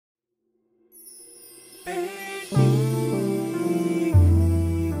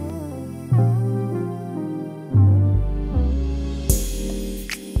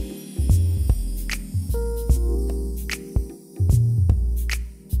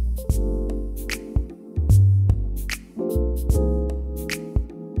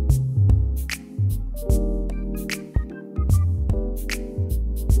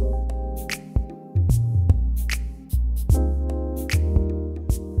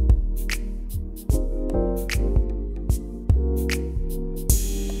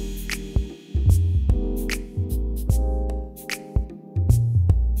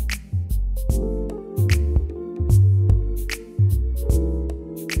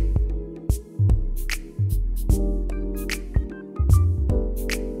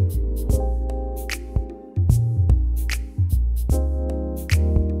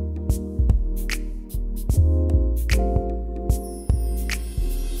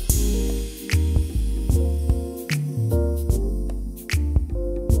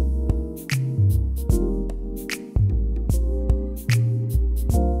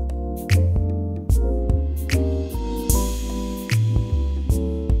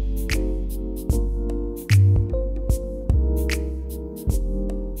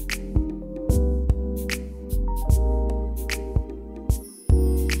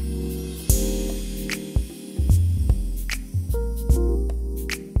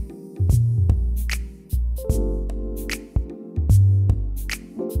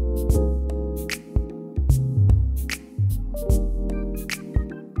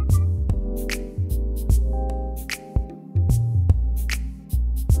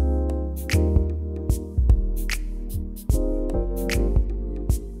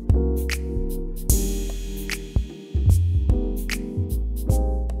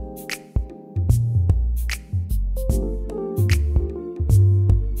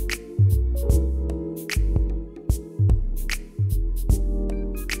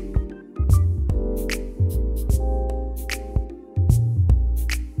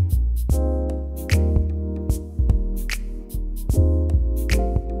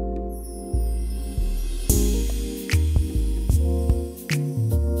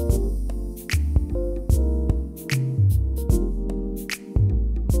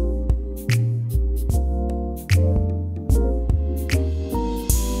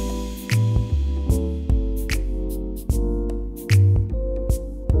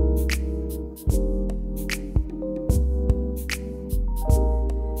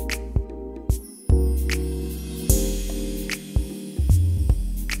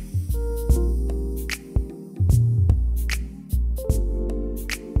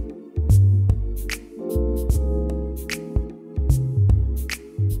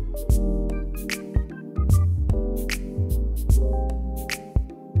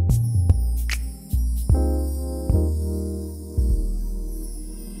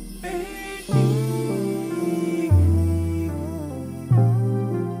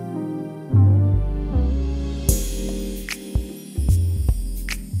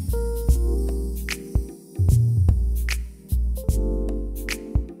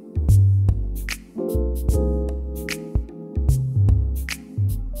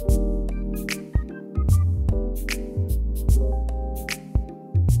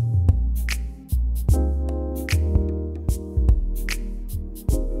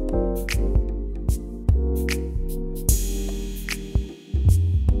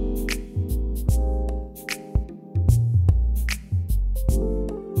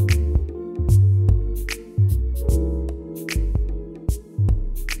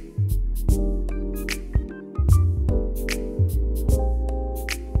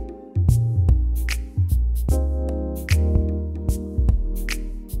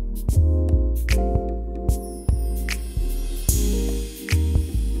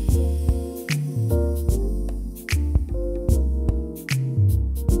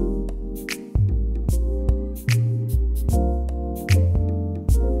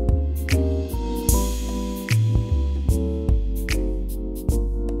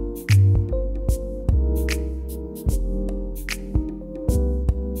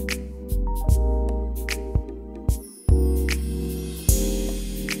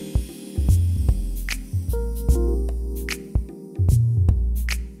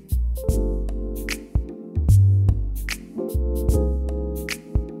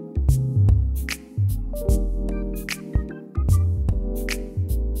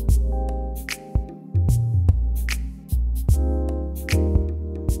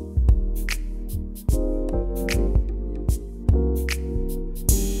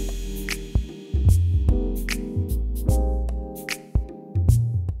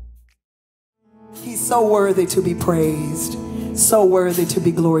He's so worthy to be praised, so worthy to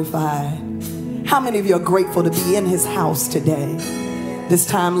be glorified. How many of you are grateful to be in his house today? This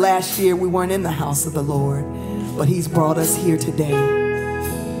time last year, we weren't in the house of the Lord, but he's brought us here today.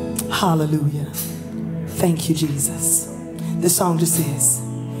 Hallelujah. Thank you, Jesus. This song just says,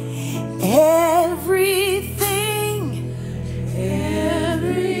 everything,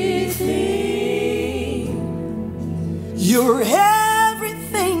 everything, you're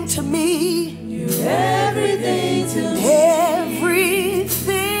everything to me. You're everything to me. Everything,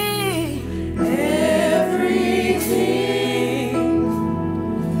 everything.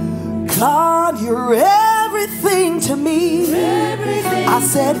 God, you're everything to me. Everything. I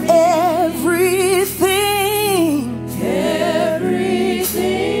said everything, everything.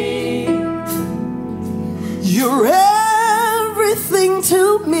 You're everything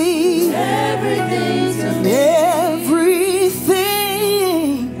to me. Everything to me.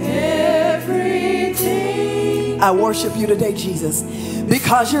 I worship you today, Jesus,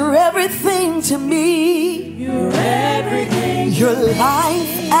 because you're everything to me. You're everything. You're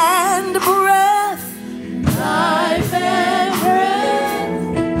life and breath. Life and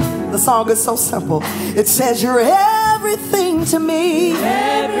breath. The song is so simple. It says you're everything to me.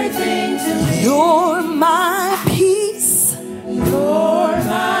 Everything to me. You're my peace. You're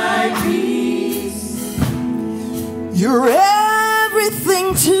my peace. You're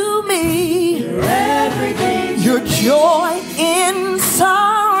everything to me. You're everything. Your joy in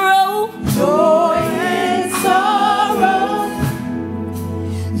sorrow. Joy in sorrow.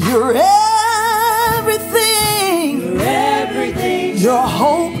 You're everything. You're everything. Your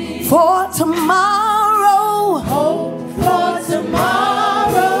hope for tomorrow. Hope for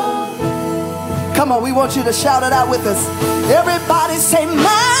tomorrow. Come on, we want you to shout it out with us. Everybody say,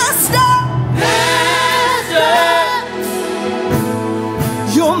 Master. Master.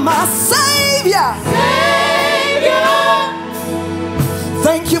 You're my Savior.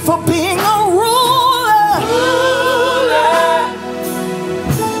 Thank you for being a ruler.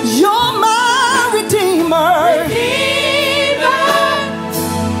 You're my Redeemer.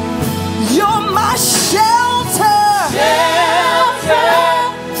 You're my shelter.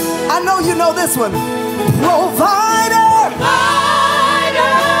 I know you know this one. Provider.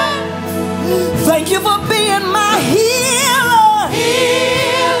 Thank you for being my healer.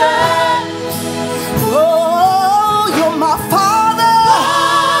 Oh, you're my Father.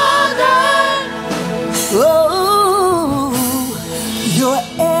 Oh, you're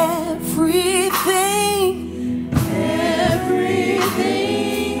everything. Everything.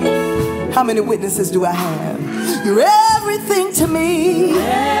 How many witnesses do I have? You're everything to me.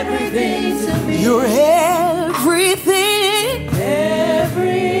 Everything to me. You're everything.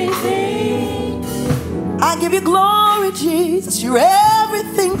 Everything. I give you glory, Jesus. You're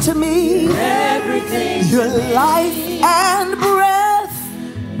everything to me. You're everything. You're life and breath.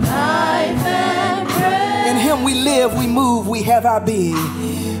 Life and breath. In him we live, we move, we have our being.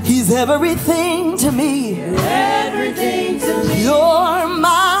 He's everything to me. You're everything to me. You're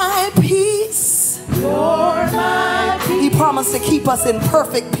my peace. You're my peace. He promised to keep us in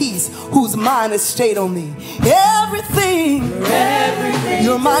perfect peace, whose mind is stayed on thee. Everything. You're everything.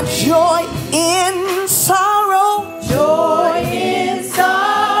 You're my joy in sorrow. Joy in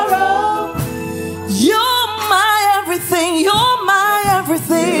sorrow. You're my everything. You're my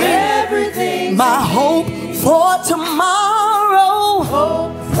everything. You're everything. My hope for tomorrow.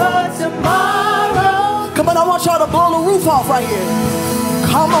 Hope for tomorrow. Come on, I want y'all to blow the roof off right here.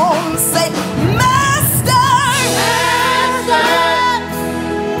 Come on, say, Master. Master.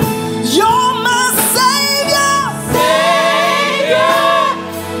 You're my Savior. Savior.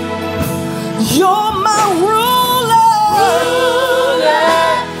 You're my ruler.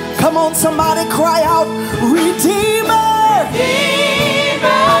 Come on, somebody cry out, Redeemer.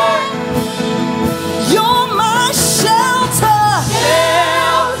 Redeemer. You're my shelter.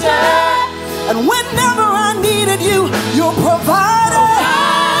 Shelter. And whenever I needed you, you're provider.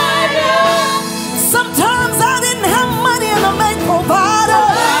 Sometimes I didn't have money and I made provider.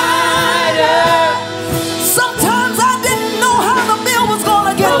 Sometimes I didn't know how the bill was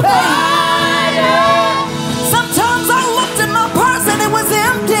gonna get paid. Sometimes I looked in my purse and it was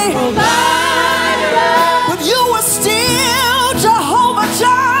empty. But you were still Jehovah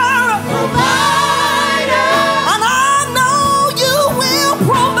Jireh. And I know you will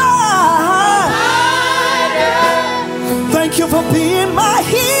provide. Thank you for being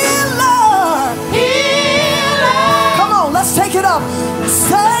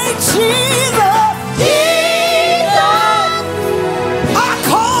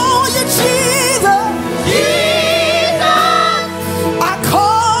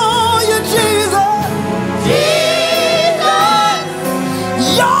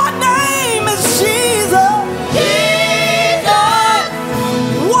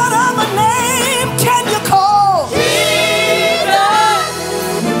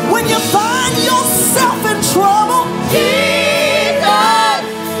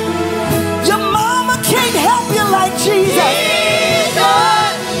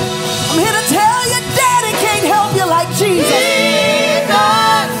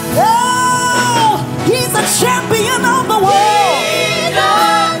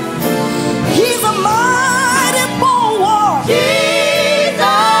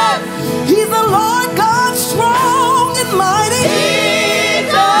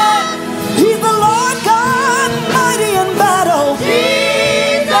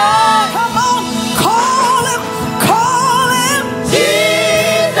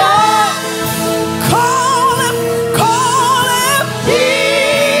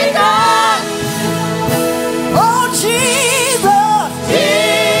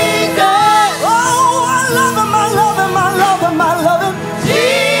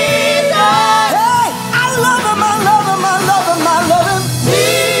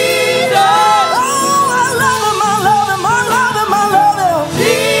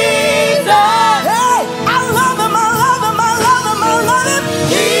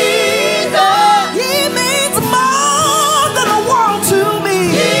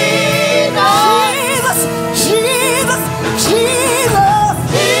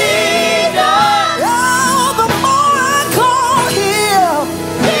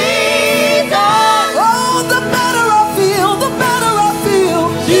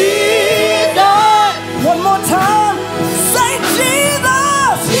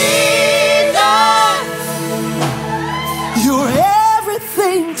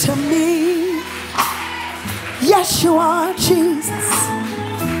are, Jesus.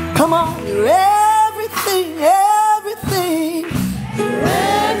 Come on, you're everything, everything. You're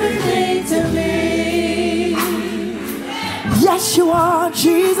everything to me. Yes, you are,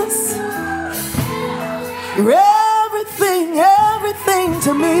 Jesus. You're everything, everything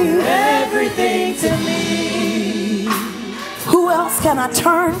to me. Everything to me. Who else can I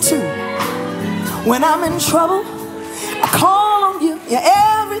turn to when I'm in trouble? I call on you. You're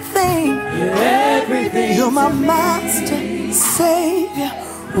everything. You're everything. You're my master, savior,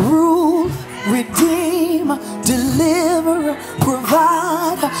 rule, redeemer, deliverer,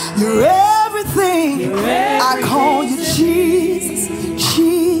 provider. You're everything. You're everything. I call you Jesus,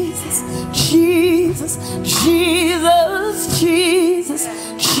 Jesus, Jesus, Jesus, Jesus,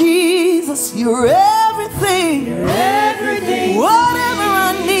 Jesus. You're everything. You're everything. Whatever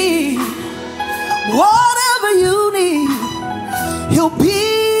I need, whatever you need, he'll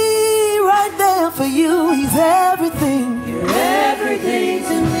be right there for you. He's everything. You're everything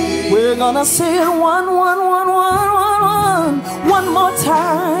to me. We're gonna say it one more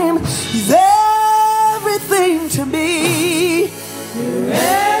time. He's everything to me. You're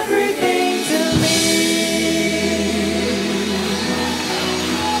everything to me.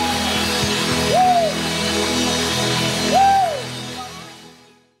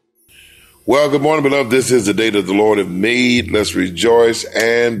 Well, good morning, beloved. This is the day that the Lord has made. Let's rejoice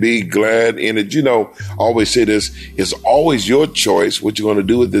and be glad in it. You know, I always say this, it's always your choice what you're going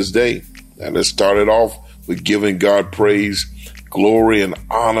to do with this day. And let's start it off with giving God praise, glory, and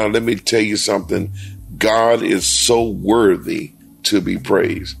honor. Let me tell you something. God is so worthy to be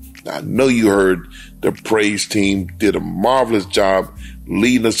praised. Now, I know you heard the praise team did a marvelous job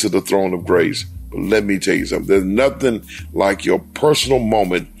leading us to the throne of grace. But let me tell you something. There's nothing like your personal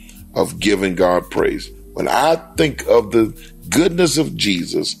moment of giving God praise. When I think of the goodness of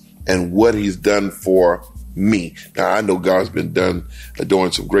Jesus and what he's done for me. Now, I know God's been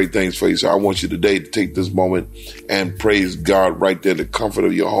doing some great things for you. So I want you today to take this moment and praise God right there in the comfort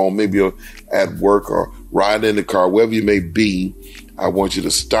of your home. Maybe you're at work or riding in the car, wherever you may be. I want you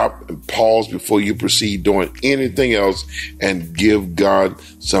to stop and pause before you proceed doing anything else and give God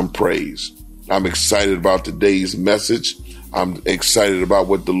some praise. I'm excited about today's message. I'm excited about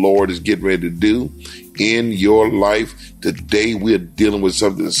what the Lord is getting ready to do in your life. Today, we're dealing with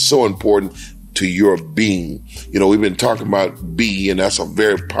something that's so important to your being. You know, we've been talking about be, and that's a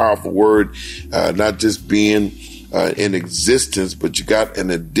very powerful word, not just being in existence, but you got an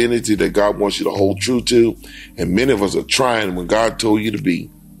identity that God wants you to hold true to. And many of us are trying when God told you to be.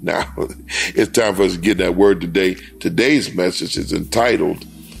 Now, it's time for us to get that word today. Today's message is entitled,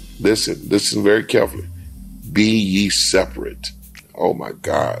 listen very carefully, Be Ye Separate. Oh my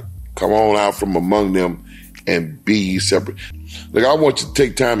God. Come on out from among them and be ye separate. Look, I want you to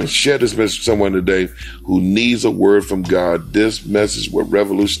take time and share this message with someone today who needs a word from God. This message will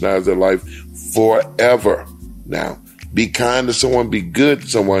revolutionize their life forever. Now, be kind to someone, be good to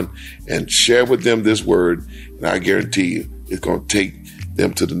someone, and share with them this word. And I guarantee you, it's going to take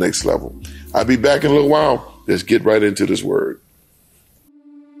them to the next level. I'll be back in a little while. Let's get right into this word.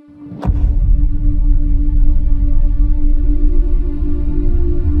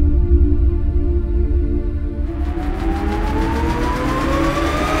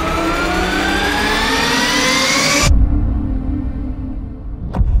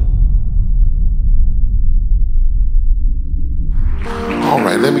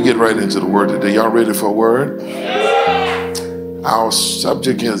 Let me get right into the word today. Y'all ready for a word? Our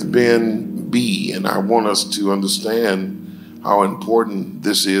subject has been be, and I want us to understand how important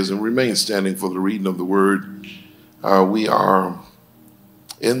this is and remain standing for the reading of the word. We are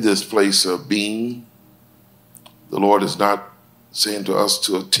in this place of being. The Lord is not saying to us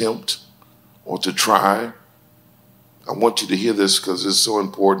to attempt or to try. I want you to hear this because it's so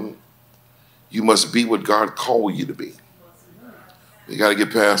important. You must be what God called you to be. You got to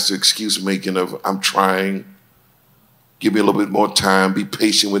get past the excuse making of I'm trying. Give me a little bit more time. Be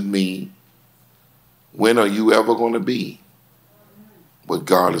patient with me. When are you ever going to be what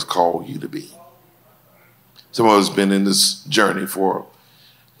God has called you to be? Some of us have been in this journey for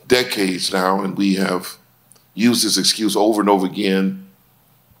decades now, and we have used this excuse over and over again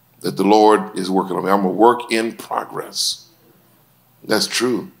that the Lord is working on me. I'm a work in progress. That's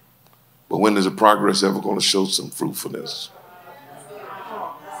true. But when is the progress ever going to show some fruitfulness?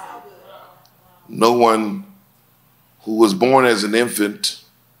 No one who was born as an infant,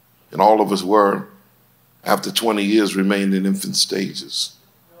 and all of us were, after 20 years remained in infant stages.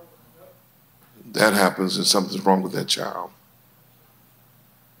 That happens and something's wrong with that child.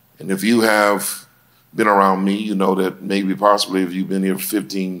 And if you have been around me, you know that maybe possibly if you've been here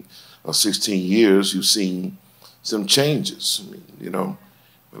 15 or 16 years, you've seen some changes. I mean, you know,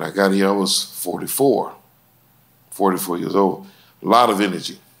 when I got here, I was 44 years old. A lot of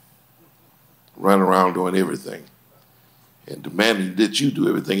energy, running around doing everything and demanding that you do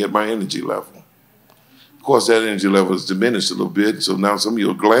everything at my energy level. Of course, that energy level has diminished a little bit, so now some of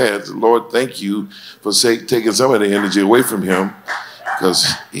you are glad. Lord, thank you for taking some of the energy away from him,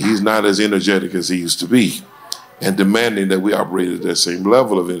 because he's not as energetic as he used to be, and demanding that we operate at that same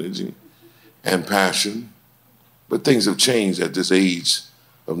level of energy and passion. But things have changed at this age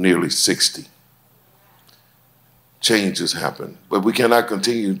of nearly 60. Change has happened, but we cannot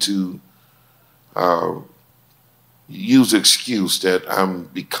continue to use the excuse that I'm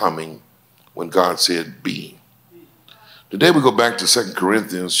becoming when God said be. Today we go back to 2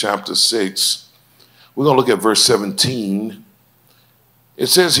 Corinthians chapter 6. We're going to look at verse 17. It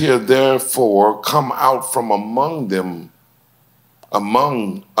says here, therefore, come out from among them,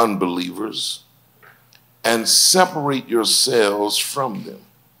 among unbelievers, and separate yourselves from them,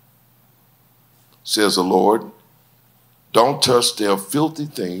 says the Lord. Don't touch their filthy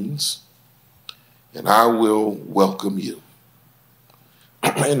things, and I will welcome you.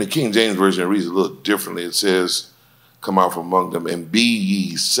 In the King James Version, it reads a little differently. It says, come out from among them and be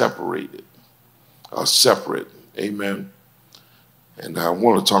ye separated, separate. Amen. And I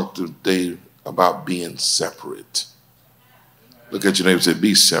want to talk today about being separate. Look at your neighbor and say,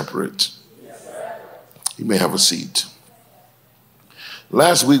 be separate. You may have a seat.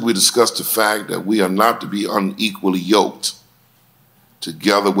 Last week we discussed the fact that we are not to be unequally yoked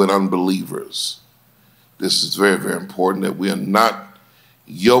together with unbelievers. This is very, very important, that we are not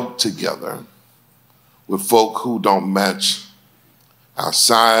yoked together with folk who don't match our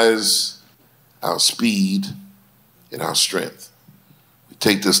size, our speed, and our strength. We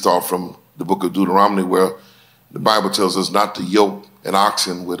take this thought from the book of Deuteronomy, where the Bible tells us not to yoke an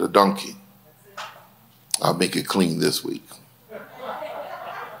oxen with a donkey. I'll make it clean this week.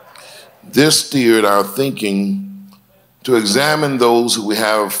 This steered our thinking to examine those who we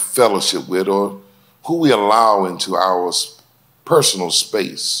have fellowship with or who we allow into our personal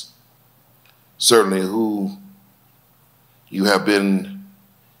space. Certainly who you have been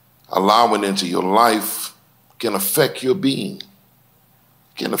allowing into your life can affect your being.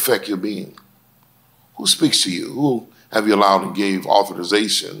 Can affect your being. Who speaks to you? Who have you allowed and gave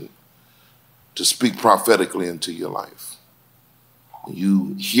authorization to speak prophetically into your life? When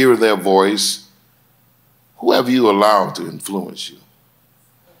you hear their voice, who have you allowed to influence you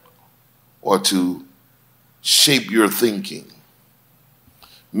or to shape your thinking?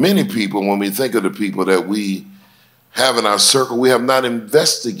 Many people, when we think of the people that we have in our circle, we have not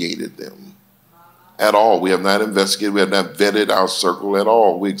investigated them at all. We have not investigated, we have not vetted our circle at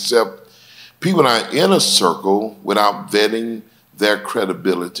all. We accept people in our inner circle without vetting their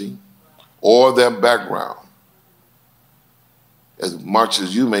credibility or their background. As much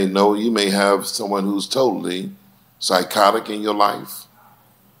as you may know, you may have someone who's totally psychotic in your life,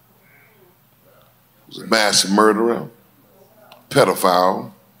 who's a mass murderer,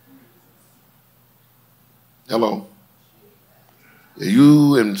 pedophile. Hello.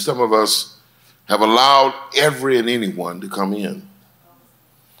 You and some of us have allowed every and anyone to come in.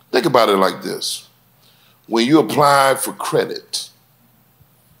 Think about it like this. When you apply for credit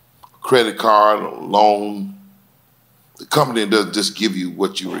card, or loan, the company doesn't just give you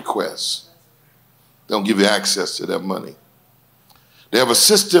what you request. They don't give you access to that money. They have a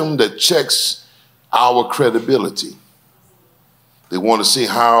system that checks our credibility. They want to see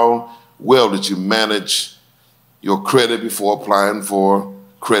how well that you manage your credit before applying for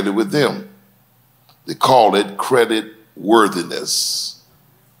credit with them. They call it credit worthiness.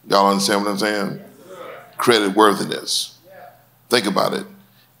 Y'all understand what I'm saying? Credit worthiness. Think about it.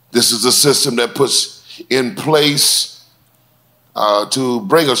 This is a system that puts in place to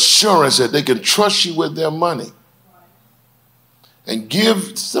bring assurance that they can trust you with their money. And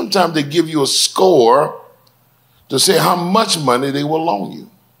sometimes they give you a score to say how much money they will loan you.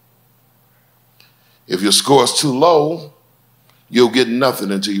 If your score is too low, you'll get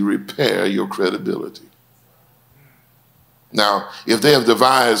nothing until you repair your credibility. Now, if they have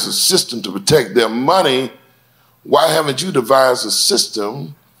devised a system to protect their money, why haven't you devised a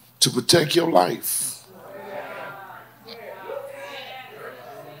system to protect your life?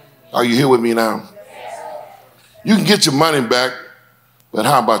 Are you here with me now? You can get your money back, but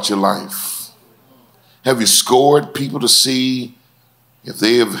how about your life? Have you scored people to see if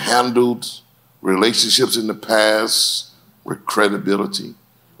they have handled relationships in the past with credibility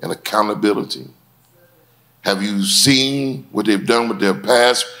and accountability? Have you seen what they've done with their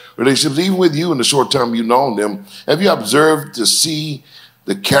past relationships, even with you in the short time you've known them? Have you observed to see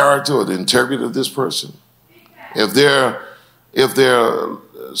the character or the integrity of this person? If their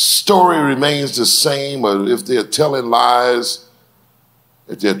story remains the same, or if they're telling lies,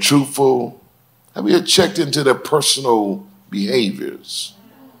 if they're truthful, have you checked into their personal behaviors?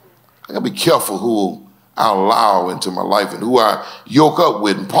 I gotta be careful who I allow into my life and who I yoke up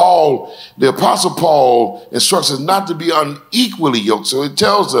with. And Paul, the Apostle Paul, instructs us not to be unequally yoked. So it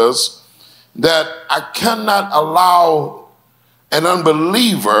tells us that I cannot allow an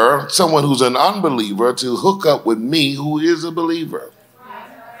unbeliever, someone who's an unbeliever, to hook up with me who is a believer.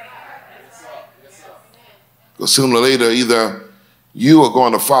 Because sooner or later, either you are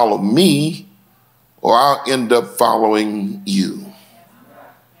going to follow me or I'll end up following you.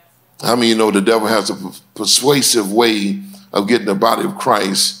 How many of you know the devil has a persuasive way of getting the body of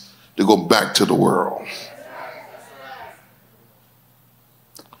Christ to go back to the world?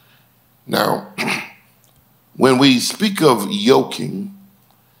 Now, when we speak of yoking,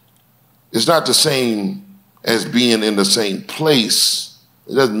 it's not the same as being in the same place.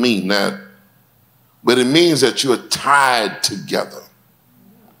 It doesn't mean that. But it means that you're tied together.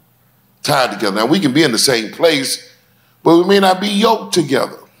 Tied together. Now, we can be in the same place, but we may not be yoked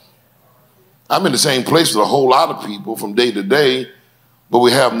together. I'm in the same place with a whole lot of people from day to day, but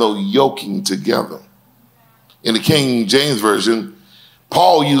we have no yoking together. In the King James Version,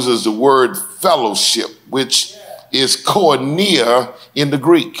 Paul uses the word fellowship, which is koinonia in the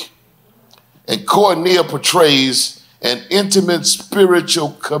Greek. And koinonia portrays an intimate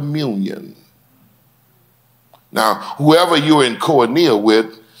spiritual communion. Now, whoever you're in koinonia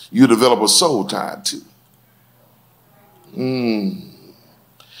with, you develop a soul tie to.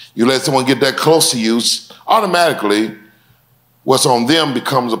 You let someone get that close to you, automatically what's on them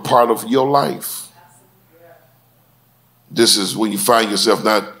becomes a part of your life. This is when you find yourself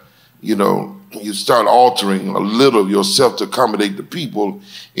not, you start altering a little of yourself to accommodate the people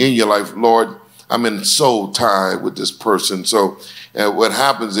in your life. Lord, I'm in soul tie with this person. So what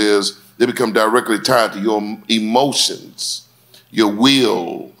happens is they become directly tied to your emotions, your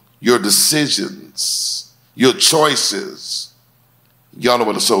will, your decisions, your choices. Y'all know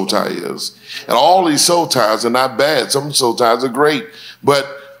what a soul tie is. And all these soul ties are not bad. Some soul ties are great. But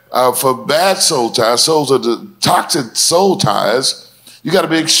for bad soul ties, souls are the toxic soul ties, you got to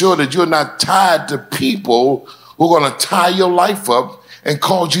make sure that you're not tied to people who are going to tie your life up and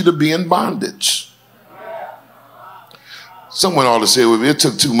cause you to be in bondage. Someone ought to say, well, it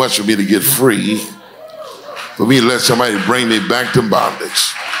took too much for me to get free, for me to let somebody bring me back to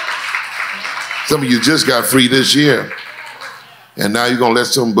bondage. Some of you just got free this year. And now you're going to let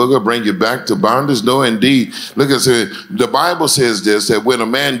some booger bring you back to bondage? No, indeed. Look at it. The Bible says this, that when a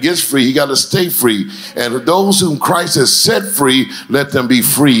man gets free, he got to stay free. And those whom Christ has set free, let them be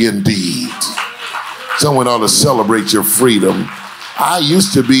free indeed. Someone ought to celebrate your freedom. I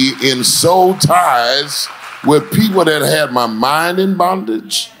used to be in soul ties with people that had my mind in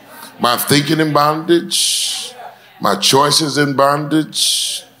bondage, my thinking in bondage, my choices in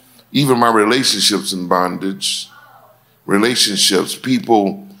bondage, even my relationships in bondage. Relationships,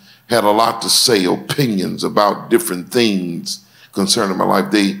 people had a lot to say, opinions about different things concerning my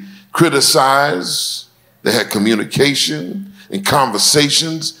life. They criticized, they had communication and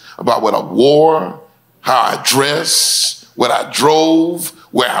conversations about what I wore, how I dressed, what I drove,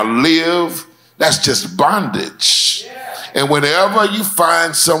 where I live. That's just bondage. And whenever you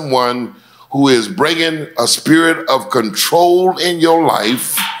find someone who is bringing a spirit of control in your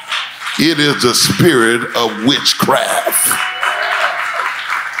life, it is the spirit of witchcraft.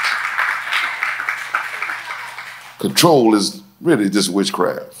 Control is really just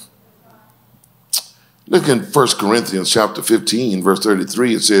witchcraft. Look in 1 Corinthians chapter 15, verse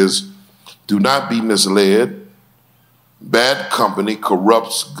 33, it says, do not be misled. Bad company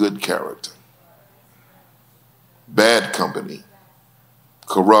corrupts good character. Bad company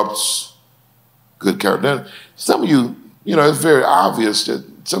corrupts good character. Now, some of you, it's very obvious that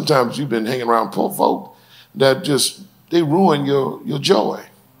sometimes you've been hanging around poor folk that they ruin your joy.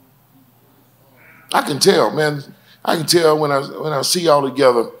 I can tell, man. I can tell when I see y'all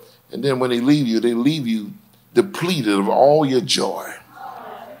together, and then when they leave you depleted of all your joy.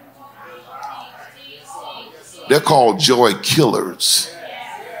 They're called joy killers,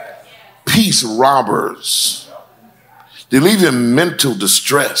 peace robbers. They leave you in mental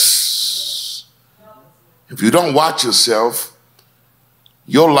distress. If you don't watch yourself,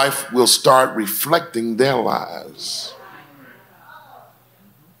 your life will start reflecting their lives.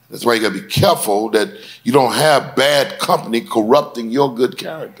 That's why you got to be careful that you don't have bad company corrupting your good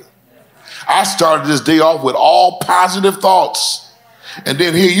character. I started this day off with all positive thoughts. And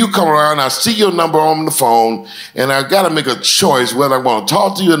then here you come around, I see your number on the phone, and I got to make a choice whether I want to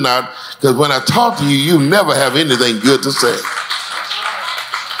talk to you or not, because when I talk to you, you never have anything good to say.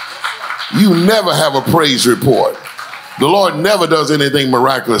 You never have a praise report. The Lord never does anything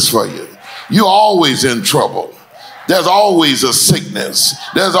miraculous for you. You're always in trouble. There's always a sickness.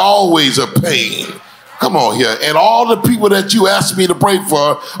 There's always a pain. Come on here. And all the people that you asked me to pray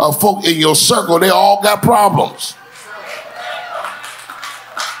for are folk in your circle. They all got problems.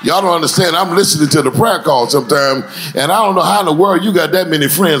 Y'all don't understand. I'm listening to the prayer call sometimes, and I don't know how in the world you got that many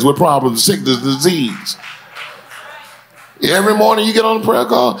friends with problems, sickness, disease. Every morning you get on the prayer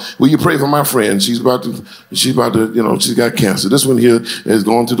call, will you pray for my friend? She's about to, she's got cancer. This one here is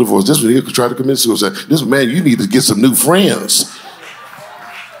going through divorce. This one here could try to commit suicide. This man, you need to get some new friends.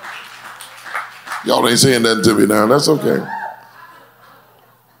 Y'all ain't saying nothing to me now. That's okay.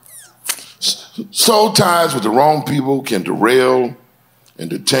 Soul ties with the wrong people can derail and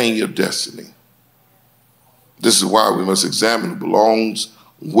detain your destiny. This is why we must examine who belongs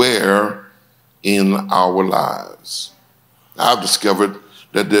where in our lives. I've discovered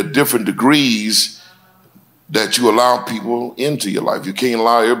that there are different degrees that you allow people into your life. You can't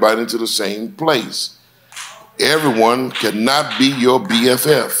allow everybody into the same place. Everyone cannot be your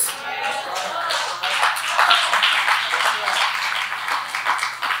BFF.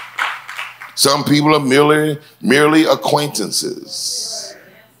 Some people are merely acquaintances.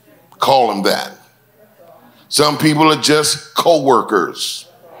 Call them that. Some people are just co-workers.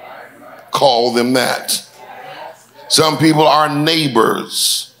 Call them that. Some people are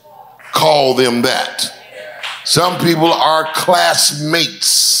neighbors. Call them that. Some people are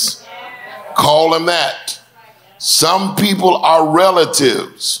classmates. Call them that. Some people are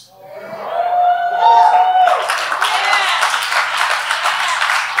relatives.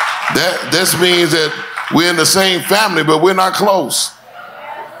 This means that we're in the same family, but we're not close.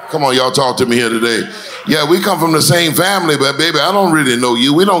 Come on, y'all talk to me here today. Yeah, we come from the same family, but baby, I don't really know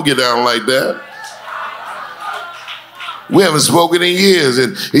you. We don't get down like that. We haven't spoken in years,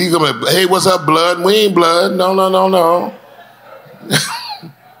 and you come, hey, what's up, blood? We ain't blood. No.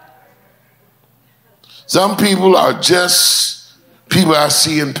 Some people are just people I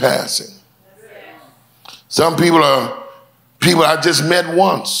see in passing. Some people are people I just met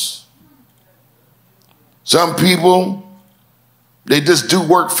once. Some people, they just do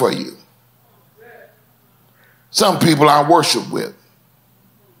work for you. Some people I worship with.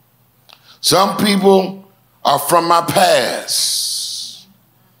 Some people are from my past.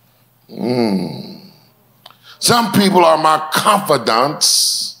 Some people are my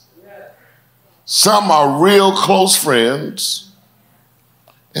confidants. Some are real close friends.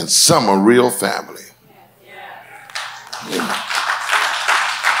 And some are real family.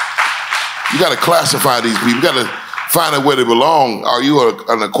 You got to classify these people. You got to find out where they belong. Are you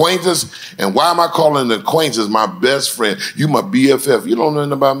an acquaintance? And why am I calling an acquaintance my best friend? You my BFF. You don't know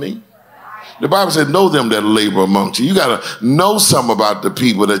nothing about me. The Bible said, know them that labor amongst you. You got to know something about the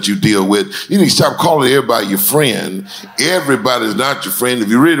people that you deal with. You need to stop calling everybody your friend. Everybody's not your friend. If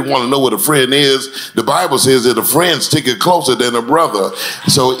you really want to know what a friend is, the Bible says that a friend sticks closer than a brother.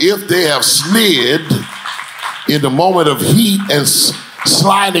 So if they have slid in the moment of heat and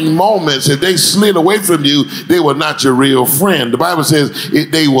sliding moments, if they slid away from you, they were not your real friend. The Bible says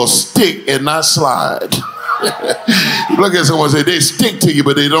they will stick and not slide. Look at someone and say, they stick to you,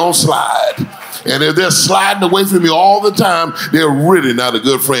 but they don't slide. And if they're sliding away from you all the time, they're really not a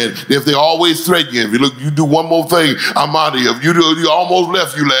good friend. If they always threaten you, if you look, you do one more thing, I'm out of here. If you almost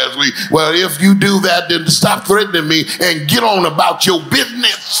left you last week. Well, if you do that, then stop threatening me and get on about your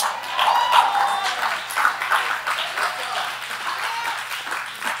business.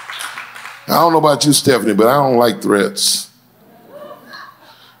 I don't know about you, Stephanie, but I don't like threats.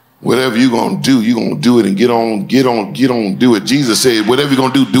 Whatever you're going to do it and get on, do it. Jesus said, whatever you're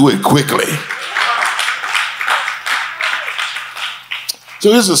going to do it quickly.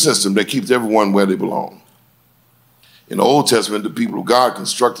 So here's a system that keeps everyone where they belong. In the Old Testament, the people of God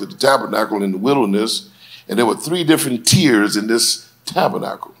constructed the tabernacle in the wilderness, and there were 3 different tiers in this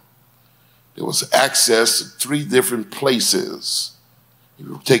tabernacle. There was access to 3 different places. If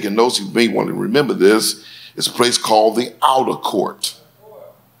you're taking notes, you may want to remember this. It's a place called the outer court.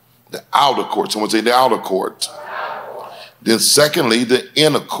 The outer court. Someone say the outer court. Then secondly, the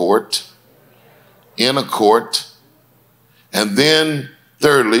inner court. Inner court. And then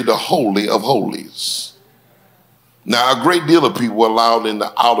thirdly, the Holy of Holies. Now, a great deal of people were allowed in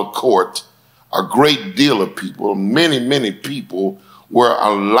the outer court. A great deal of people, many people were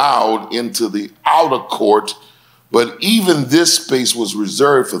allowed into the outer court. But even this space was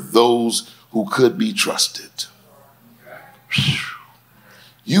reserved for those who could be trusted.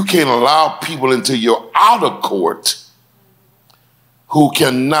 You can't allow people into your outer court who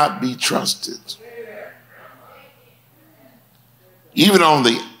cannot be trusted. Even on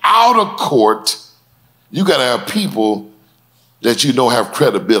the outer court, you got to have people that you know have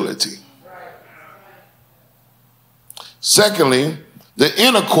credibility. Secondly, the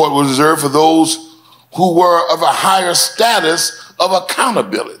inner court was reserved for those who were of a higher status of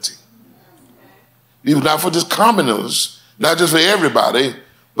accountability. Even not for just commoners, not just for everybody,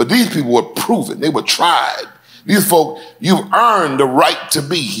 but these people were proven. They were tried. These folk, you've earned the right to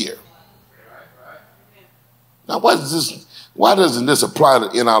be here. Now, why doesn't this apply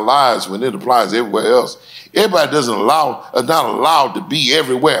in our lives when it applies everywhere else? Everybody is not allowed to be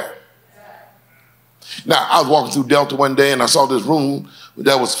everywhere. Now, I was walking through Delta one day and I saw this room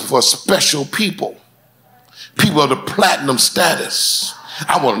that was for special people. People of the platinum status.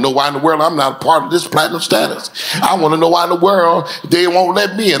 I want to know why in the world I'm not a part of this platinum status. I want to know why in the world they won't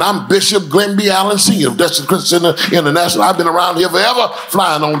let me in. I'm Bishop Glenn B. Allen Sr. of Destin Christian Center International. I've been around here forever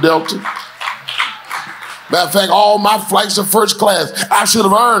flying on Delta. Matter of fact, all my flights are first class. I should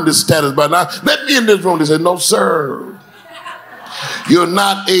have earned this status by now. Let me in this room. They said, no, sir. You're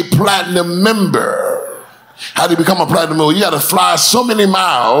not a platinum member. How do you become a platinum member? You got to fly so many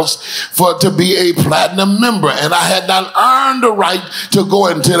miles to be a platinum member. And I had not earned the right to go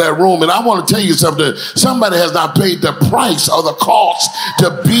into that room. And I want to tell you something. Somebody has not paid the price or the cost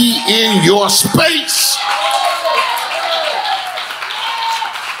to be in your space.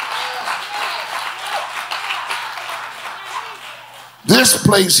 This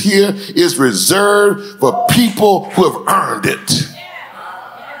place here is reserved for people who have earned it.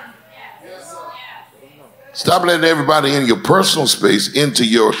 Stop letting everybody in your personal space into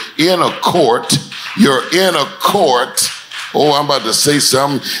your inner court. Your inner court. Oh, I'm about to say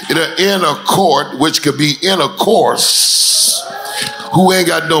something. In an inner court, which could be inner course, who ain't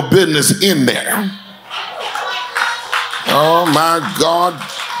got no business in there. Oh, my God.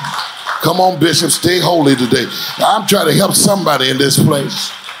 Come on, Bishop, stay holy today. I'm trying to help somebody in this place.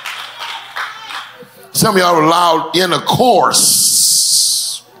 Some of y'all are allowed intercourse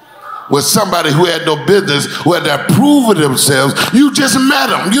with somebody who had no business, who had to prove it themselves. You just met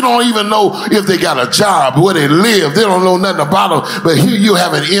them. You don't even know if they got a job, where they live. They don't know nothing about them. But here you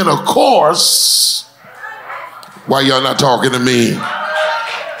have an intercourse. Why y'all not talking to me?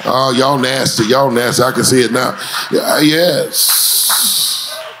 Oh, y'all nasty. Y'all nasty. I can see it now. Yes.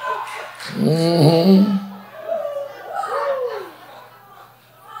 Mm-hmm.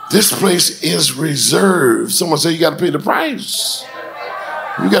 This place is reserved. Someone said you got to pay the price.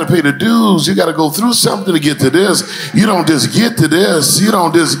 You got to pay the dues. You got to go through something to get to this. You don't just get to this. You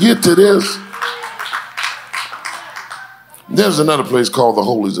don't just get to this. There's another place called the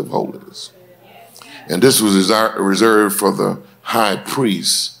Holies of Holies. And this was reserved for the high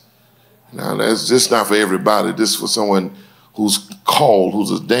priest. Now, that's just not for everybody. This is for someone who's called,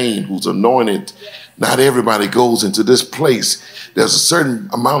 who's ordained, who's anointed. Not everybody goes into this place. There's a certain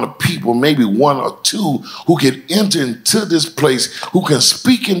amount of people, maybe one or two, who can enter into this place, who can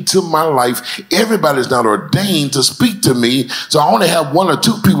speak into my life. Everybody's not ordained to speak to me, so I only have one or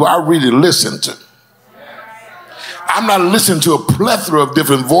two people I really listen to. I'm not listening to a plethora of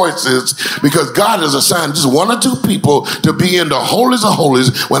different voices because God has assigned just one or two people to be in the holies of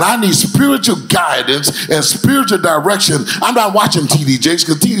holies. When I need spiritual guidance and spiritual direction, I'm not watching T.D. Jakes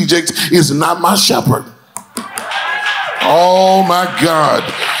because T.D. Jakes is not my shepherd. Oh my God.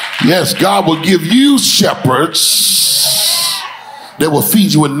 Yes, God will give you shepherds that will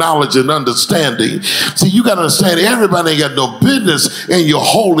feed you with knowledge and understanding. See, you got to understand, everybody ain't got no business in your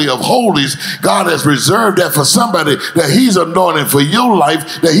holy of holies. God has reserved that for somebody that he's anointed for your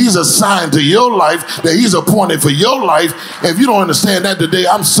life, that he's assigned to your life, that he's appointed for your life. If you don't understand that today,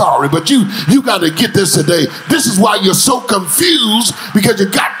 I'm sorry, but you got to get this today. This is why you're so confused, because you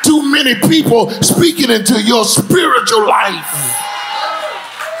got too many people speaking into your spiritual life.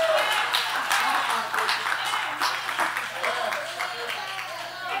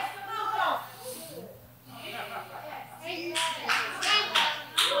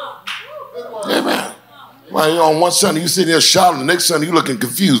 Amen. Well, on one Sunday you sitting there shouting, the next Sunday you looking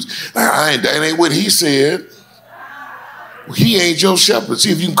confused. That ain't what he said. He ain't your shepherd.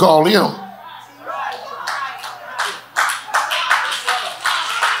 See if you can call him.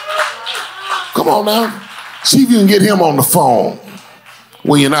 Come on now. See if you can get him on the phone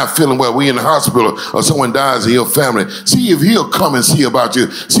when you're not feeling well, when you're in the hospital or someone dies in your family. See if he'll come and see about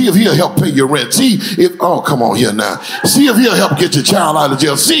you. See if he'll help pay your rent. See if, oh, come on here now. See if he'll help get your child out of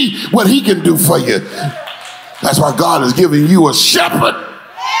jail. See what he can do for you. That's why God is giving you a shepherd.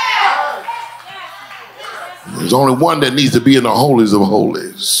 There's only one that needs to be in the holies of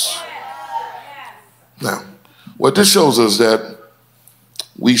holies. Now, what this shows us that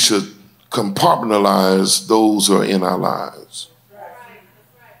we should compartmentalize those who are in our lives.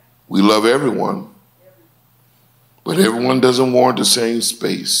 We love everyone, but everyone doesn't warrant the same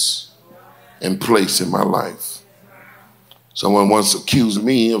space and place in my life. Someone once accused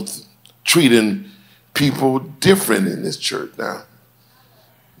me of treating people different in this church now.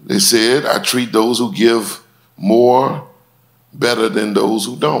 They said, I treat those who give more better than those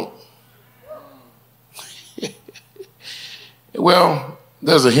who don't. Well,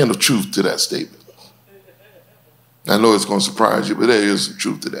 there's a hint of truth to that statement. I know it's going to surprise you, but there is some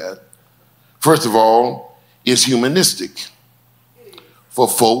truth to that. First of all, it's humanistic for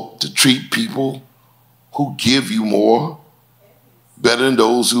folk to treat people who give you more better than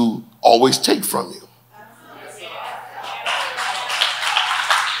those who always take from you.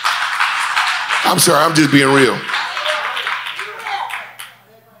 I'm sorry, I'm just being real.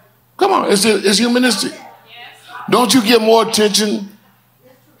 Come on, it's humanistic. Don't you give more attention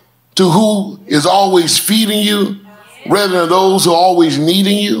to who is always feeding you rather than those who are always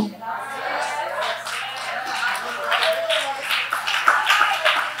needing you?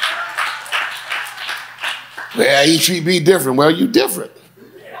 Well, he treat me different. Well, you different.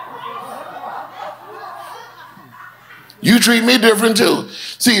 You treat me different too.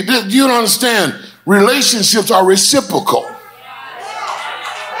 See, you don't understand. Relationships are reciprocal.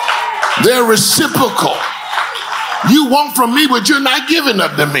 They're reciprocal. You want from me, but you're not giving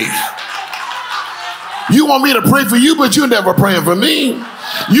up to me. You want me to pray for you, but you're never praying for me.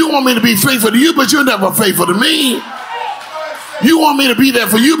 You want me to be faithful to you, but you're never faithful to me. You want me to be there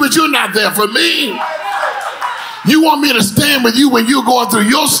for you, but you're not there for me. You want me to stand with you when you're going through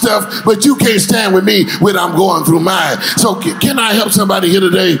your stuff, but you can't stand with me when I'm going through mine. So can I help somebody here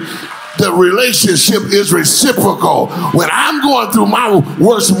today? The relationship is reciprocal. When I'm going through my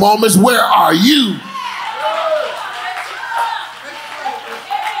worst moments, where are you?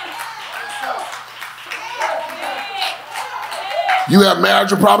 You have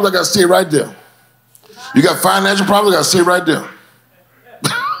marital problems, I got to stay right there. You got financial problems, I got to stay right there.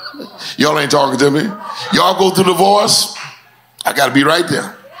 Y'all ain't talking to me. Y'all go through divorce, I got to be right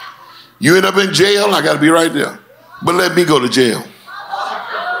there. You end up in jail, I got to be right there. But let me go to jail.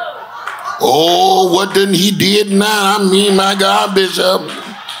 Oh, what didn't he did now? I mean, my God, Bishop.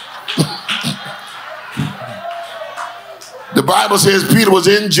 The Bible says Peter was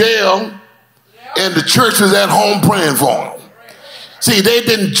in jail and the church was at home praying for him. See, they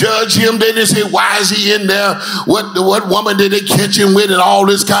didn't judge him. They didn't say, why is he in there? What woman did they catch him with and all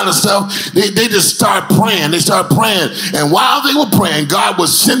this kind of stuff? They just start praying. They start praying. And while they were praying, God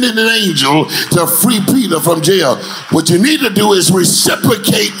was sending an angel to free Peter from jail. What you need to do is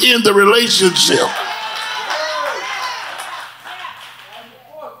reciprocate in the relationship.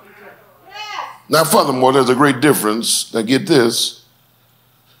 Now, furthermore, there's a great difference, now get this,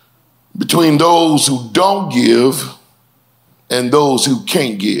 between those who don't give and those who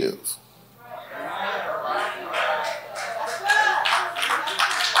can't give.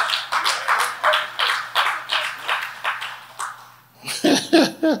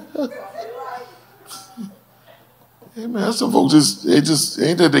 Hey man, some folks just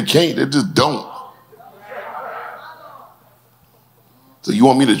ain't that they can't, they just don't. So you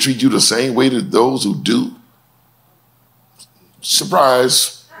want me to treat you the same way to those who do?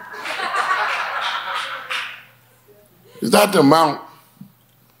 Surprise. It's not the amount.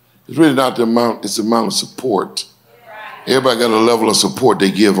 It's really not the amount. It's the amount of support. Everybody got a level of support they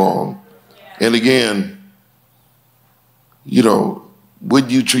give on. And again, you know,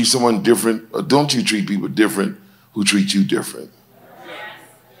 would you treat someone different, or don't you treat people different who treat you different?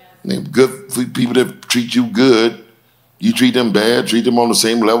 And good people that treat you good, you treat them bad, treat them on the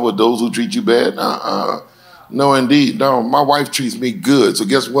same level as those who treat you bad? No, indeed. No, my wife treats me good. So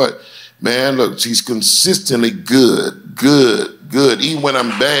guess what? Man, look, she's consistently good. Even when I'm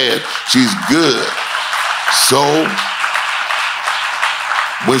bad, she's good. So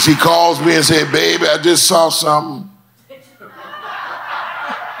when she calls me and says, baby, I just saw something.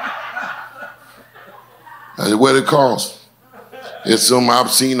 I said, what it cost? It's some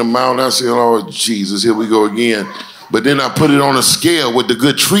obscene amount. I said, oh, Jesus, here we go again. But then I put it on a scale with the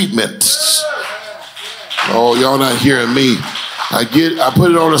good treatments. Oh, y'all not hearing me. I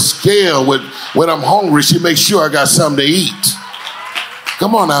put it on a scale with when I'm hungry, she makes sure I got something to eat.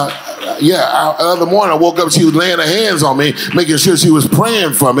 Come on now. Yeah, the other morning I woke up, she was laying her hands on me, making sure she was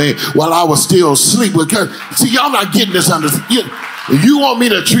praying for me while I was still asleep. See, y'all not getting this under. You want me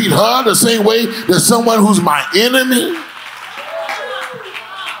to treat her the same way that someone who's my enemy?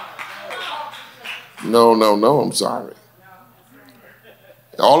 No, I'm sorry.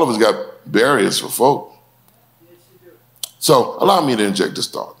 All of us got barriers for folk. So allow me to inject this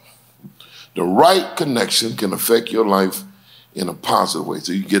thought. The right connection can affect your life in a positive way.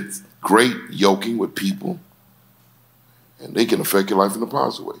 So you get great yoking with people, and they can affect your life in a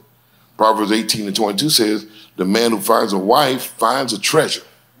positive way. Proverbs 18:22 says, the man who finds a wife finds a treasure.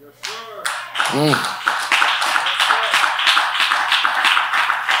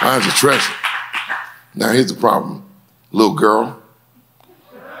 Finds a treasure. Now here's the problem. Little girl,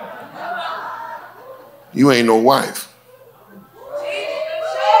 you ain't no wife.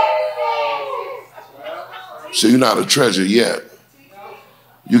 So you're not a treasure yet.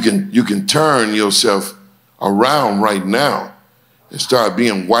 You can turn yourself around right now and start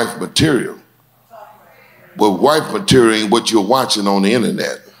being wife material. But wife material ain't what you're watching on the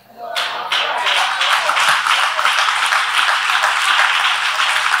internet.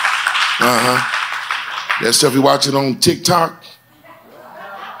 That stuff you're watching on TikTok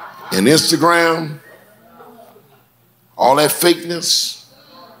and Instagram, all that fakeness.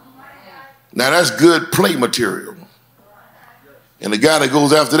 Now that's good play material. And the guy that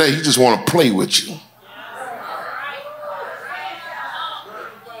goes after that, he just want to play with you.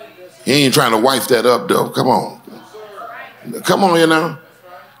 He ain't trying to wife that up though. Come on. Come on, you know.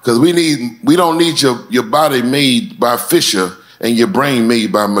 Because we don't need your body made by Fisher and your brain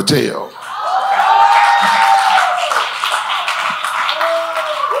made by Mattel.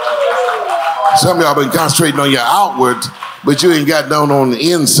 Some of y'all been concentrating on your outward, but you ain't got down on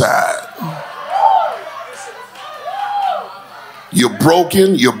the inside. You're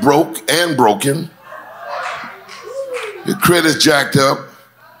broken, you're broke and broken. Your credit's jacked up.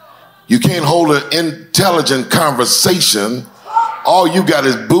 You can't hold an intelligent conversation. All you got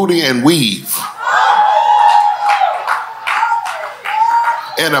is booty and weave.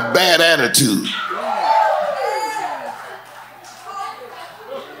 And a bad attitude.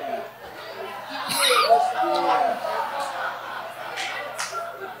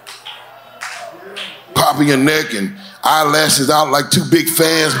 Popping your neck and eyelashes out like two big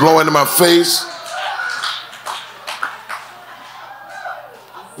fans blowing in my face.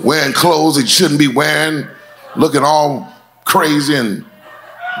 Wearing clothes that you shouldn't be wearing. Looking all crazy and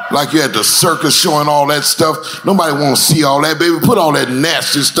like you're at the circus showing all that stuff. Nobody want to see all that, baby. Put all that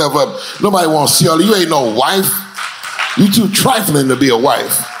nasty stuff up. Nobody want to see all that. You ain't no wife. You too trifling to be a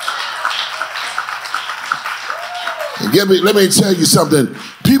wife. And let me tell you something.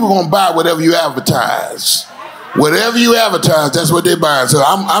 People gonna buy whatever you advertise. Whatever you advertise, that's what they're buying. So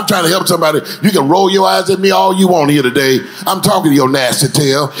I'm trying to help somebody. You can roll your eyes at me all you want here today. I'm talking to your nasty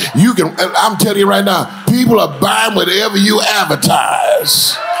tail. I'm telling you right now, people are buying whatever you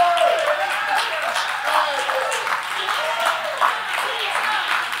advertise.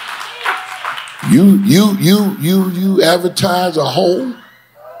 You advertise a hoe,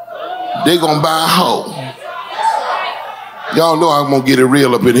 they gonna buy a hoe. Y'all know I'm gonna get it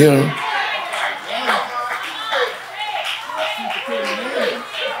real up in here.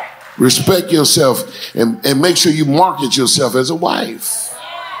 Respect yourself and make sure you market yourself as a wife.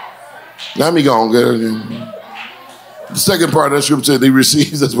 Let me go on, girl. The second part of that scripture said he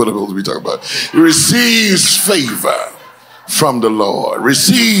receives, that's what I'm supposed to be talking about. He receives favor from the Lord.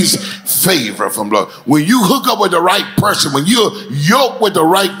 Receives favor from the Lord. When you hook up with the right person, when you're yoked with the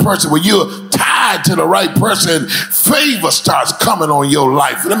right person, when you're tied to the right person, favor starts coming on your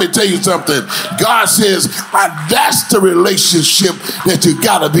life. Let me tell you something. God says that's the relationship that you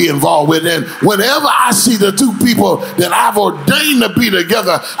got to be involved with. And whenever I see the two people that I've ordained to be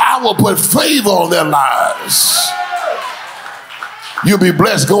together, I will put favor on their lives. You'll be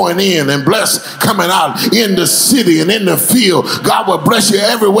blessed going in and blessed coming out in the city and in the field. God will bless you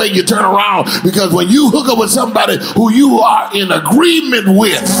every way you turn around, because when you hook up with somebody who you are in agreement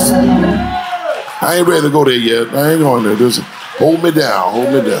with, I ain't ready to go there yet. I ain't going there. Just hold me down.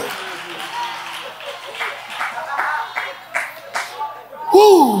 Hold me down.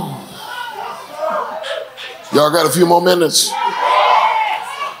 Woo. Y'all got a few more minutes?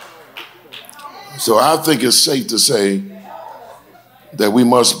 So I think it's safe to say that we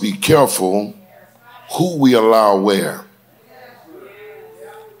must be careful who we allow where.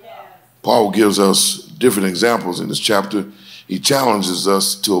 Paul gives us different examples in this chapter. He challenges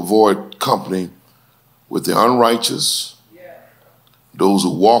us to avoid company with the unrighteous, those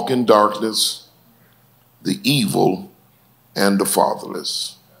who walk in darkness, the evil, and the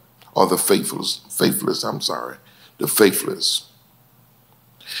fatherless, or the faithless, the faithless.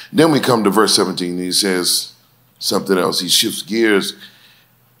 Then we come to verse 17, and he says something else. He shifts gears.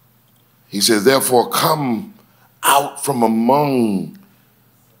 He says, therefore come out from among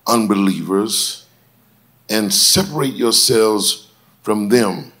unbelievers and separate yourselves from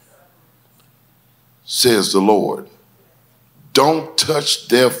them, says the Lord. Don't touch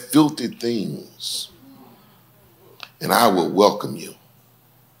their filthy things, and I will welcome you.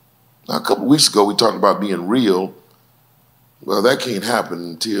 Now, a couple of weeks ago, we talked about being real. Well, that can't happen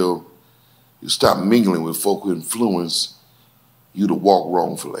until you stop mingling with folk who influence you to walk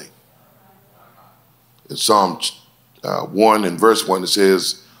wrongfully. In Psalm 1 and verse 1, it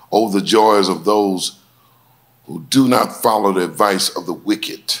says, "Oh, the joys of those who do not follow the advice of the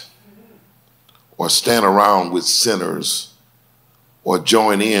wicked, or stand around with sinners, or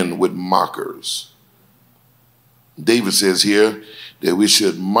join in with mockers." David says here that we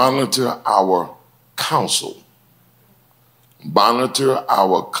should monitor our counsel, monitor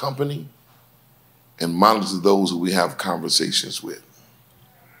our company, and monitor those who we have conversations with.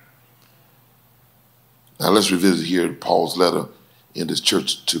 Now let's revisit here Paul's letter in this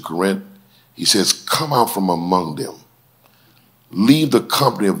church to Corinth. He says, come out from among them. Leave the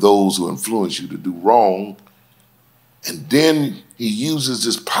company of those who influence you to do wrong. And then he uses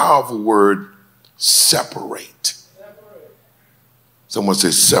this powerful word, separate. Someone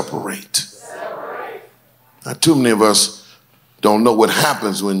say separate. Separate. Now, too many of us don't know what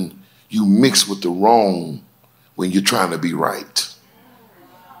happens when you mix with the wrong when you're trying to be right.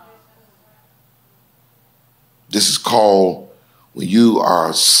 This is called, when you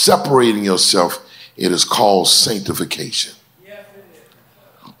are separating yourself, it is called sanctification. Yes, it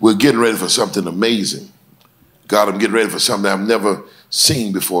is. We're getting ready for something amazing. God, I'm getting ready for something I've never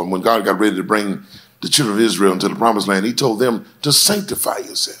seen before. And when God got ready to bring the children of Israel into the promised land, he told them to sanctify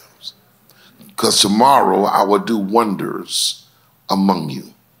yourselves, because tomorrow I will do wonders among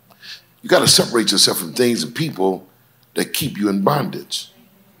you. You got to separate yourself from things and people that keep you in bondage.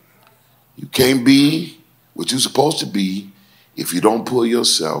 You can't be what you're supposed to be if you don't pull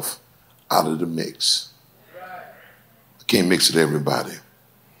yourself out of the mix. You can't mix with everybody.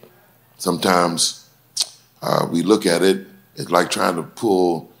 Sometimes we look at it, it's like trying to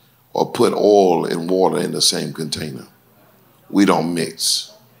pull or put oil and water in the same container. We don't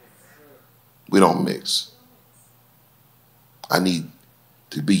mix. We don't mix. I need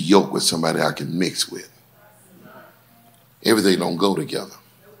to be yoked with somebody I can mix with. Everything don't go together.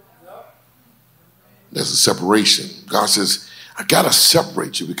 There's a separation. God says, I got to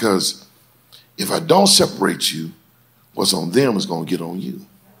separate you, because if I don't separate you, what's on them is going to get on you.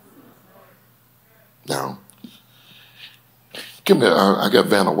 Now, come here. I got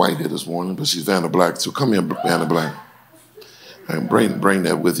Vanna White here this morning, but she's Vanna Black. So come here, Vanna Black. And bring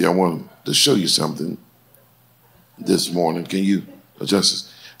that with you. I want to show you something this morning. Can you adjust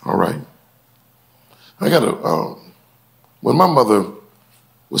this? All right. I got when my mother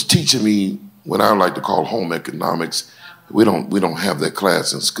was teaching me what I like to call home economics, we don't have that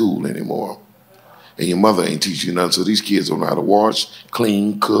class in school anymore. And your mother ain't teaching you nothing, so these kids don't know how to wash,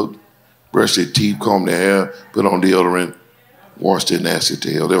 clean, cook, brush their teeth, comb their hair, put on deodorant, wash their nasty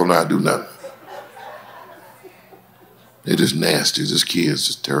tail. They don't know how to do nothing. They're just nasty. This kid's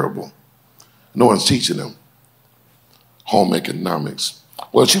just terrible. No one's teaching them home economics.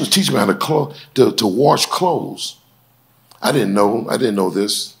 Well, she was teaching me how to wash clothes. I didn't know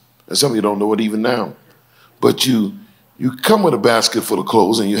this. And some of you don't know it even now. But you come with a basket full of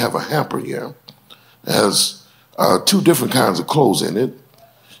clothes, and you have a hamper here. It has 2 different kinds of clothes in it.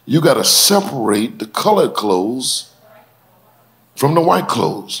 You got to separate the colored clothes from the white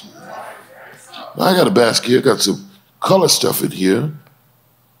clothes. Now, I got a basket here, got some color stuff in here.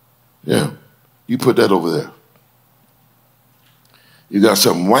 Yeah, you put that over there. You got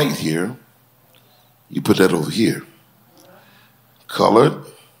something white here. You put that over here. Colored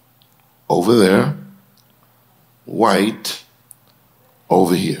over there. White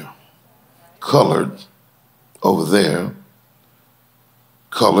over here. Colored over there.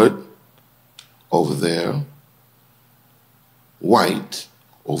 Colored over there. White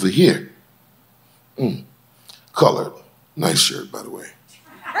over here. Colored. Nice shirt, by the way.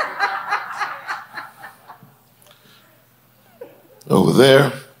 Over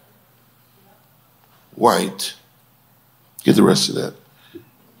there. White. Get the rest of that.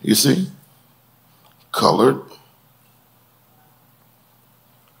 You see? Colored.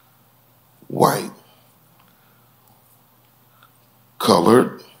 White.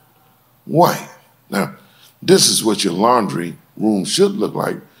 Colored. White. Now, this is what your laundry room should look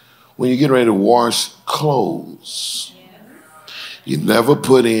like when you get ready to wash clothes. You never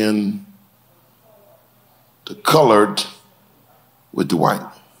put in the colored with the white.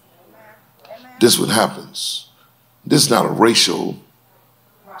 This is what happens. This is not a racial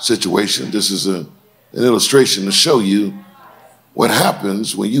situation. This is an illustration to show you what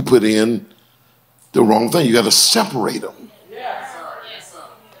happens when you put in the wrong thing. You got to separate them.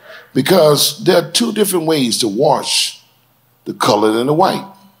 Because there are two different ways to wash the colored and the white.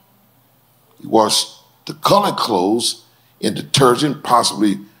 You wash the colored clothes in detergent,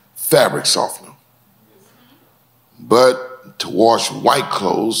 possibly fabric softener. But to wash white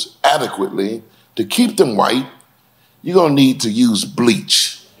clothes adequately, to keep them white, you're going to need to use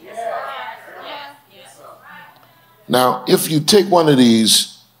bleach. Now, if you take one of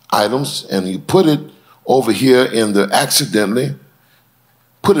these items and you put it over here in the accidentally,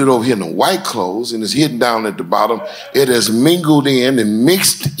 put it over here in the white clothes and it's hidden down at the bottom, it has mingled in and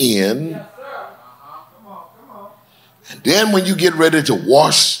mixed in. And then when you get ready to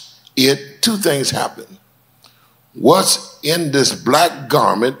wash it, two things happen. What's in this black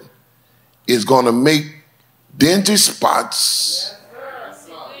garment is going to make dingy spots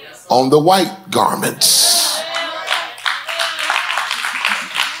on the white garments.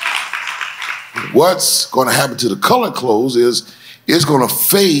 What's going to happen to the colored clothes is it's going to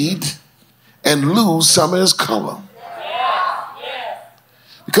fade and lose some of its color.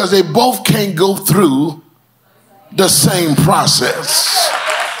 Because they both can't go through the same process.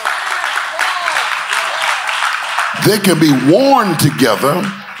 They can be worn together,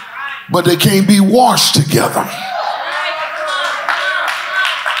 but they can't be washed together.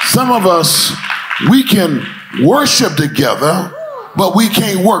 Some of us, we can worship together, but we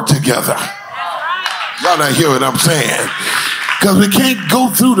can't work together. Y'all not hear what I'm saying? Because we can't go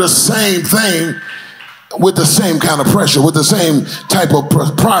through the same thing with the same kind of pressure, with the same type of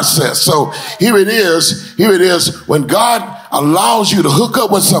process. So here it is. When God allows you to hook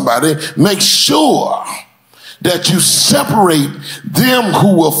up with somebody, make sure that you separate them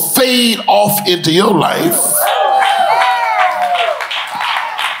who will fade off into your life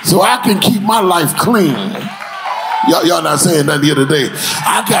so I can keep my life clean. Y'all not saying that the other day.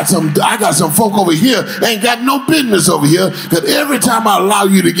 I got some folk over here ain't got no business over here, that every time I allow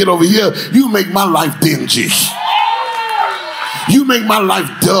you to get over here, you make my life dingy. You make my life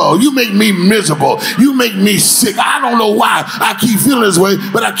dull. You make me miserable. You make me sick. I don't know why I keep feeling this way,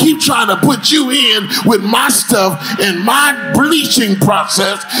 but I keep trying to put you in with my stuff, and my bleaching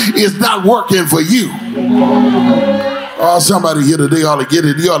process is not working for you. Oh, somebody here today ought to get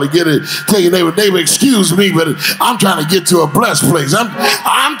it. You ought to get it. Tell your neighbor, excuse me, but I'm trying to get to a blessed place.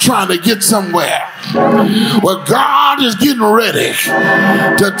 I'm trying to get somewhere where God is getting ready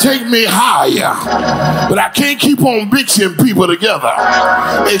to take me higher. But I can't keep on mixing people together.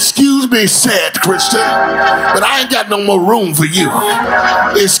 Excuse me, sad Christian, but I ain't got no more room for you.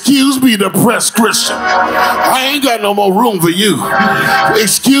 Excuse me, depressed Christian, I ain't got no more room for you.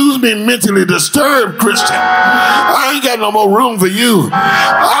 Excuse me, mentally disturbed Christian, I ain't got no more room for you.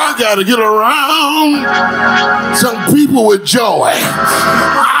 I got to get around some people with joy.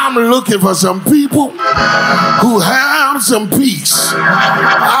 I'm looking for some people who have some peace.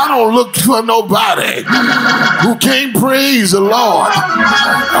 I don't look for nobody who can't praise the Lord.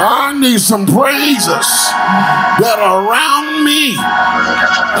 I need some praisers that are around me.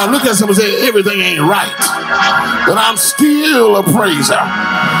 Now look at someone and say, everything ain't right, but I'm still a praiser.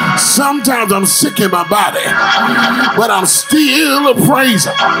 Sometimes I'm sick in my body, but I'm still a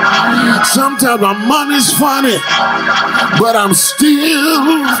praiser. Sometimes my money's funny, but I'm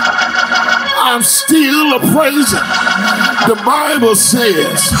still a praiser. The Bible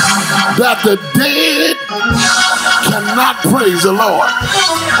says that the dead cannot praise the Lord.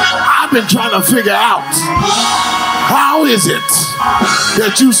 I've been trying to figure out, how is it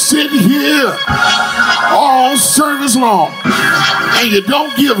that you sit here all service long and you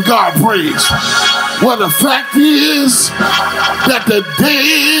don't give God praise? Well, the fact is that the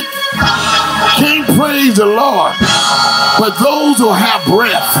dead can't praise the Lord, but those who have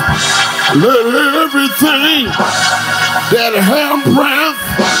breath, let everything that have breath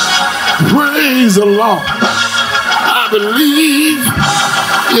praise the Lord. I believe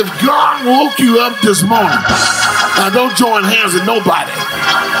if God woke you up this morning, now don't join hands with nobody.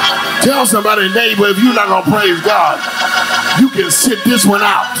 Tell somebody, neighbor, if you're not going to praise God, you can sit this one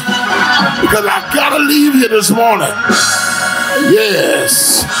out. Because I got to leave here this morning.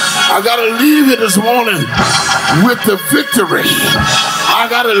 Yes. I got to leave here this morning with the victory. I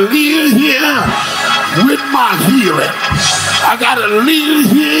got to leave here with my healing. I got to leave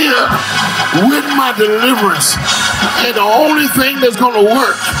here with my deliverance. And the only thing that's going to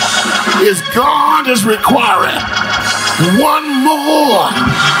work is God is requiring one more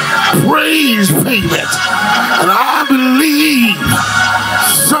praise payment. And I believe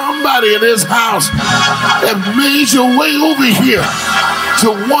somebody in this house have made your way over here to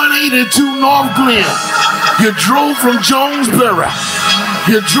 182 North Glen. You drove from Jonesboro.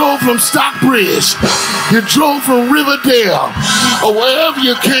 You drove from Stockbridge. You drove from Riverdale or wherever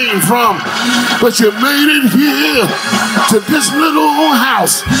you came from. But you made it here to this little old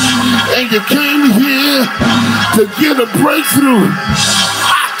house. And you came here to get a breakthrough.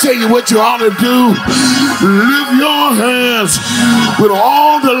 I tell you what you ought to do. Lift your hands with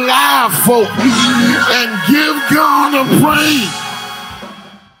all the live folk and give God a praise.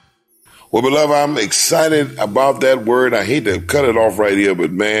 Well, beloved, I'm excited about that word. I hate to cut it off right here,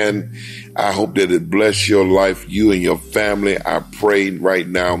 but man, I hope that it bless your life, you and your family. I pray right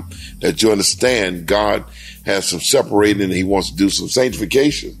now that you understand God has some separating and he wants to do some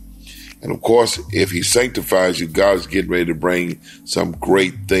sanctification. And of course, if he sanctifies you, God's getting ready to bring some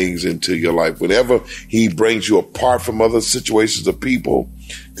great things into your life. Whenever he brings you apart from other situations or people,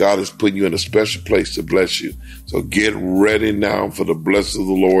 God is putting you in a special place to bless you. So get ready now for the blessing of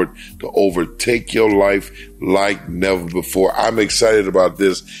the Lord to overtake your life like never before. I'm excited about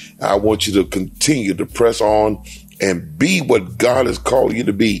this. I want you to continue to press on and be what God has called you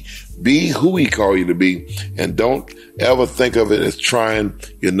to be. Be who he called you to be. And don't ever think of it as trying.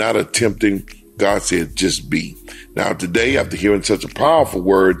 You're not attempting. God said, just be. Now, today, after hearing such a powerful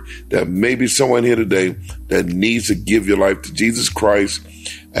word, that maybe someone here today that needs to give your life to Jesus Christ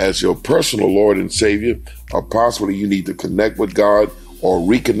as your personal Lord and Savior, or possibly you need to connect with God or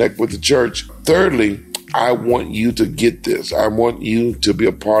reconnect with the church. Thirdly, I want you to get this. I want you to be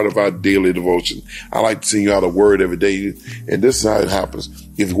a part of our daily devotion. I like to send you out a word every day, and this is how it happens.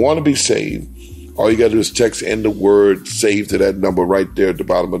 If you want to be saved, all you got to do is text in the word SAVE to that number right there at the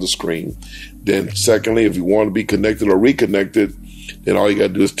bottom of the screen. Then secondly, if you want to be connected or reconnected, then all you got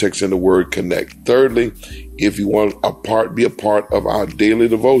to do is text in the word CONNECT. Thirdly, if you want be a part of our daily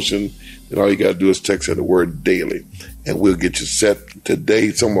devotion, then all you got to do is text in the word DAILY. And we'll get you set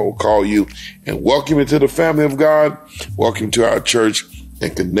today. Someone will call you and welcome you to the family of God, welcome to our church,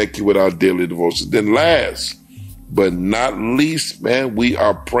 and connect you with our daily devotion. Then last but not least, man, we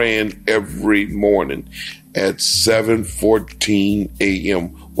are praying every morning at 7:14 a.m.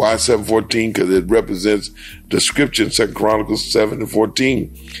 Why 7:14? Because it represents the scripture in 2 Chronicles 7:14.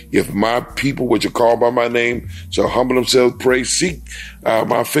 If my people, which are called by my name, shall humble themselves, pray, seek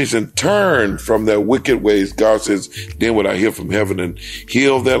my face, and turn from their wicked ways, God says, then would I hear from heaven and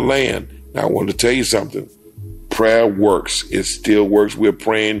heal their land. Now, I want to tell you something. Prayer works. It still works. We're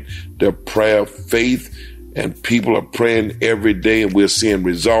praying the prayer of faith, and people are praying every day, and we're seeing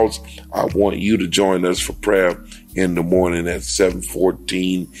results. I want you to join us for prayer in the morning at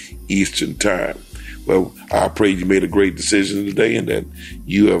 7:14 Eastern Time. Well, I pray you made a great decision today and that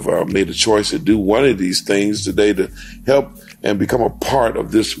you have made a choice to do one of these things today to help and become a part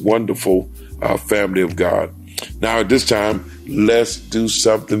of this wonderful family of God. Now, at this time, let's do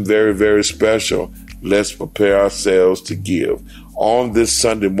something very, very special. Let's prepare ourselves to give. On this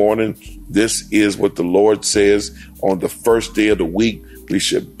Sunday morning, this is what the Lord says. On the first day of the week, we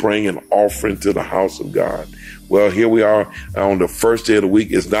should bring an offering to the house of God. Well, here we are on the first day of the week.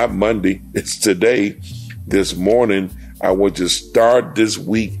 It's not Monday. It's today. This morning, I want to start this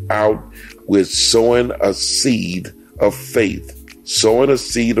week out with sowing a seed of faith. Sowing a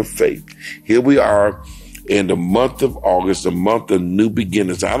seed of faith. Here we are in the month of August, the month of new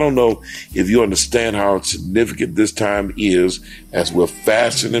beginnings. I don't know if you understand how significant this time is as we're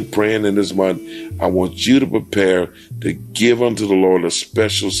fasting and praying in this month. I want you to prepare to give unto the Lord a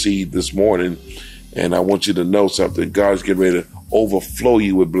special seed this morning. And I want you to know something. God's getting ready to overflow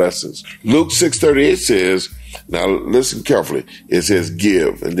you with blessings. Luke 6:38 says, now listen carefully. It says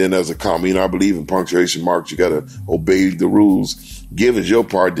give. And then there's a comma. You know, I believe in punctuation marks. You got to obey the rules. Give is your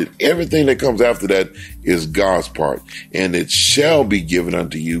part. Then everything that comes after that is God's part. And it shall be given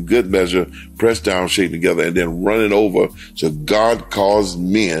unto you. Good measure, pressed down, shaken together, and then running over. So God calls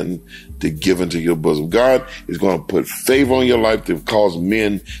men to give into your bosom. God is going to put favor on your life to cause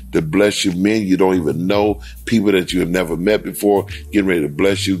men to bless you. Men you don't even know, people that you have never met before, getting ready to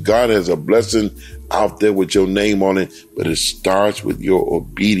bless you. God has a blessing out there with your name on it, but it starts with your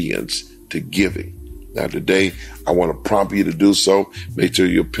obedience to giving. Now today, I want to prompt you to do so. Make sure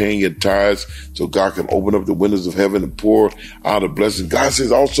you're paying your tithes so God can open up the windows of heaven and pour out a blessing. God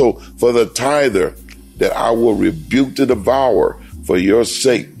says also for the tither that I will rebuke the devourer for your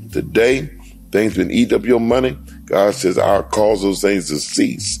sake. Today, things been eating up your money. God says, I'll cause those things to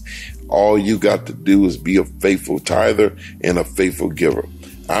cease. All you got to do is be a faithful tither and a faithful giver.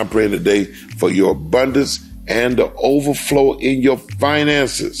 I'm praying today for your abundance and the overflow in your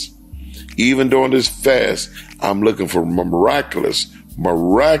finances. Even during this fast, I'm looking for miraculous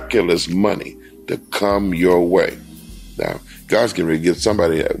money to come your way. Now, God's getting ready to give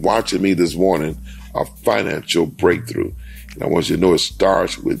somebody watching me this morning a financial breakthrough. And I want you to know it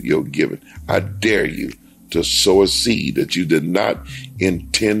starts with your giving. I dare you to sow a seed that you did not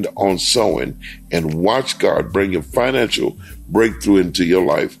intend on sowing and watch God bring a financial breakthrough into your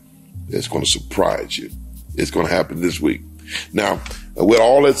life. It's going to surprise you. It's going to happen this week. Now, with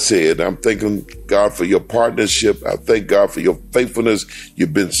all that said, I'm thanking God for your partnership. I thank God for your faithfulness.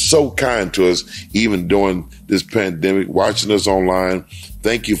 You've been so kind to us, even during this pandemic, watching us online.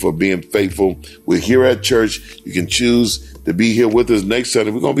 Thank you for being faithful. We're here at church. You can choose to be here with us next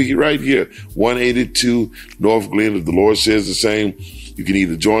Sunday. We're going to be right here, 182 North Glen. If the Lord says the same, you can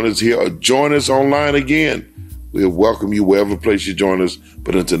either join us here or join us online again. We'll welcome you wherever place you join us.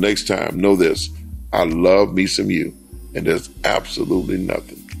 But until next time, know this: I love me some you, and there's absolutely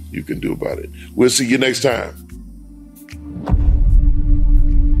nothing you can do about it. We'll see you next time.